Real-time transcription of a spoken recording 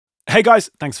Hey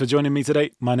guys, thanks for joining me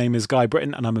today. My name is Guy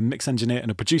Britton and I'm a mix engineer and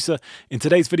a producer. In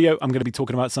today's video, I'm going to be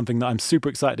talking about something that I'm super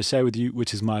excited to share with you,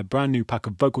 which is my brand new pack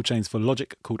of vocal chains for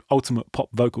Logic called Ultimate Pop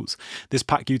Vocals. This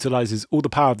pack utilizes all the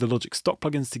power of the Logic stock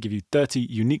plugins to give you 30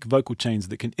 unique vocal chains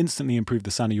that can instantly improve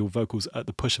the sound of your vocals at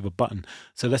the push of a button.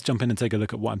 So let's jump in and take a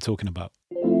look at what I'm talking about.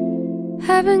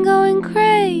 I've been going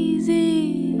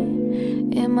crazy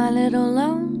in my little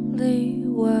lonely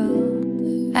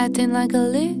world, acting like a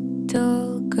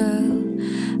little girl.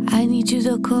 I need you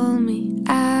to call me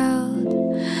out.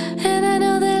 And I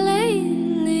know that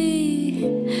lately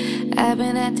I've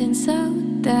been acting so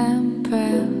damn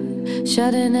proud,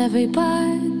 shutting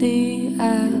everybody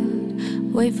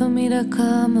out. Wait for me to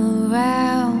come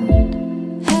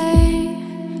around. Hey,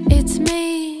 it's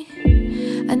me.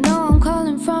 I know I'm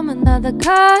calling from another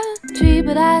country,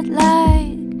 but I'd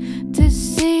like to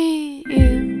see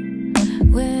you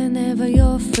whenever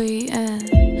you're free. And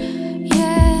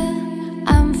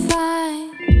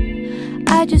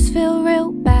I just feel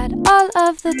real bad all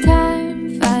of the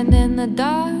time, finding the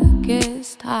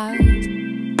darkest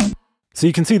highs. So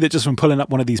you can see that just from pulling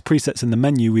up one of these presets in the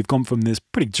menu, we've gone from this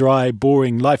pretty dry,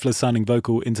 boring, lifeless sounding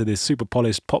vocal into this super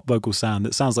polished pop vocal sound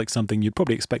that sounds like something you'd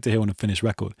probably expect to hear on a finished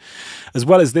record. As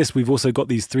well as this, we've also got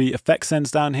these 3 effect sends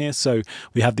down here. So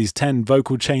we have these 10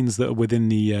 vocal chains that are within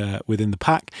the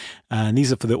pack, and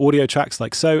these are for the audio tracks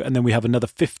like so. And then we have another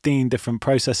 15 different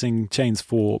processing chains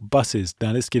for buses.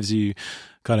 Now this gives you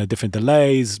kind of different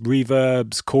delays,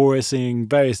 reverbs, chorusing,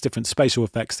 various different spatial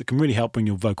effects that can really help bring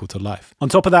your vocal to life. On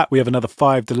top of that, we have another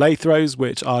 5 delay throws,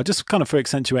 which are just kind of for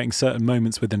accentuating certain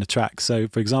moments within a track. So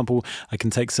for example, I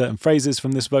can take certain phrases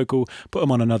from this vocal, put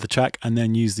them on another track, and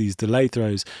then use these delay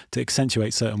throws to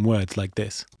accentuate certain words like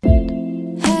this.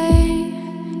 Hey,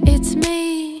 it's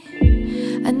me.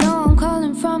 I know I'm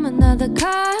calling from another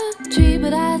country,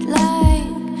 but I'd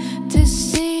like to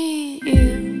see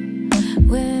you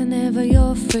whenever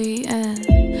you're free. And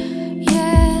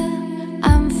yeah,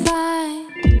 I'm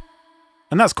fine.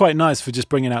 And that's quite nice for just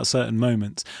bringing out certain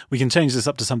moments. We can change this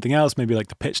up to something else, maybe like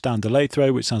the pitch down delay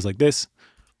throw, which sounds like this.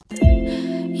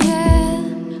 Yeah,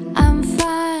 I'm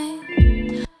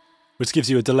fine. Which gives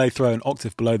you a delay throw an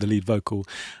octave below the lead vocal.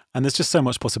 And there's just so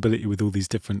much possibility with all these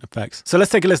different effects. So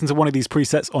let's take a listen to one of these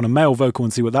presets on a male vocal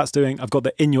and see what that's doing. I've got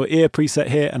the In Your Ear preset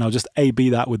here, and I'll just A/B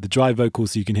that with the dry vocal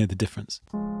so you can hear the difference.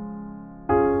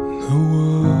 The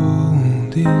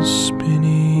world is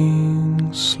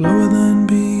spinning slower than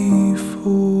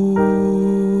before,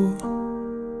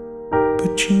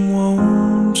 but you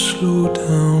won't slow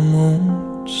down,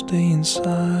 won't stay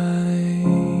inside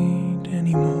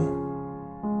anymore.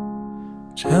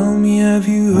 Tell me, have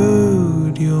you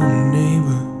heard your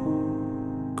neighbor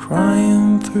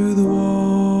crying through the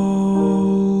walls?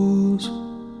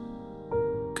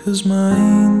 'Cause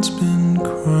mine's been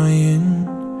crying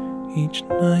each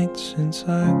night since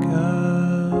I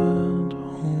got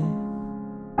home.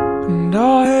 And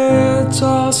our heads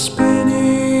are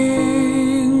spinning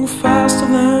faster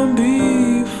than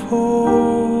before,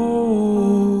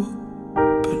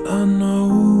 but I know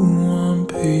on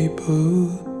paper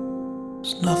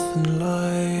it's nothing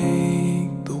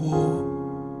like the war.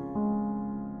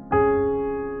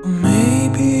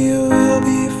 Maybe we'll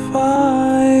be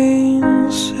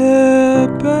fine,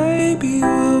 said baby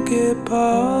we'll get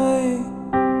by.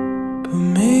 But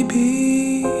maybe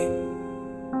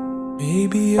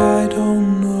I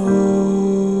don't know.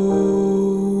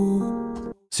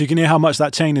 So you can hear how much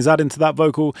that chain is adding to that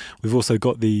vocal. We've also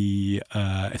got the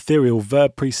ethereal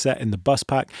verb preset in the bus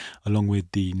pack, along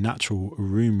with the natural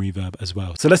room reverb as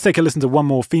well. So let's take a listen to one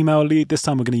more female lead. This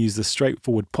time we're going to use the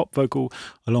straightforward pop vocal,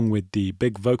 along with the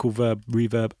big vocal verb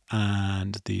reverb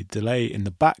and the delay in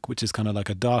the back, which is kind of like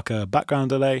a darker background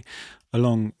delay,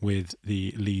 along with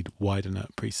the lead widener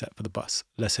preset for the bus.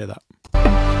 Let's hear that.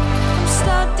 I'm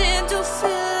starting to feel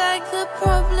like the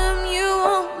problem you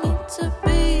want me to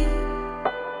be.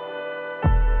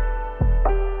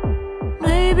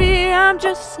 Maybe I'm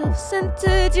just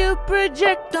self-centered, you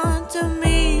project onto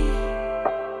me.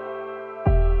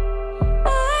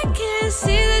 I can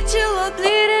see that you are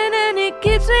bleeding and it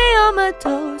keeps me on my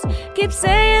toes. Keep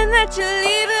saying that you're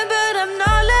leaving, but I'm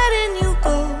not letting you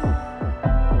go.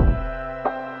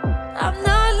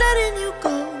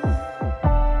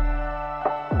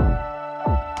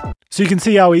 So So you can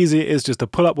see how easy it is just to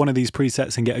pull up one of these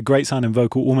presets and get a great sounding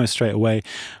vocal almost straight away.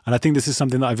 And I think this is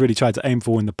something that I've really tried to aim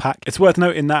for in the pack. It's worth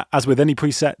noting that, as with any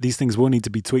preset, these things will need to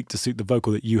be tweaked to suit the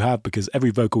vocal that you have, because every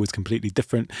vocal is completely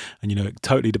different. And, you know, it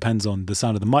totally depends on the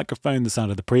sound of the microphone, the sound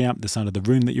of the preamp, the sound of the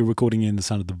room that you're recording in, the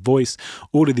sound of the voice.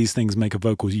 All of these things make a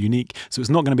vocal unique. So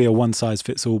it's not going to be a one size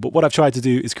fits all. But what I've tried to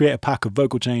do is create a pack of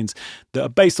vocal chains that are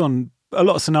based on a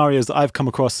lot of scenarios that I've come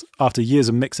across after years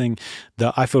of mixing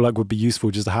that I feel like would be useful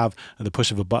just to have at the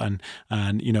push of a button.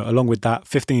 And, you know, along with that,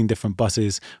 15 different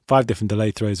buses, 5 different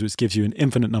delay throws, which gives you an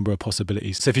infinite number of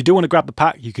possibilities. So if you do want to grab the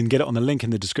pack, you can get it on the link in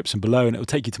the description below, and it will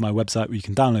take you to my website where you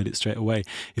can download it straight away.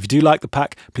 If you do like the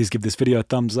pack, please give this video a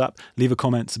thumbs up, leave a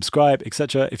comment, subscribe,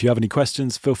 etc. If you have any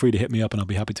questions, feel free to hit me up and I'll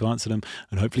be happy to answer them,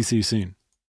 and hopefully see you soon.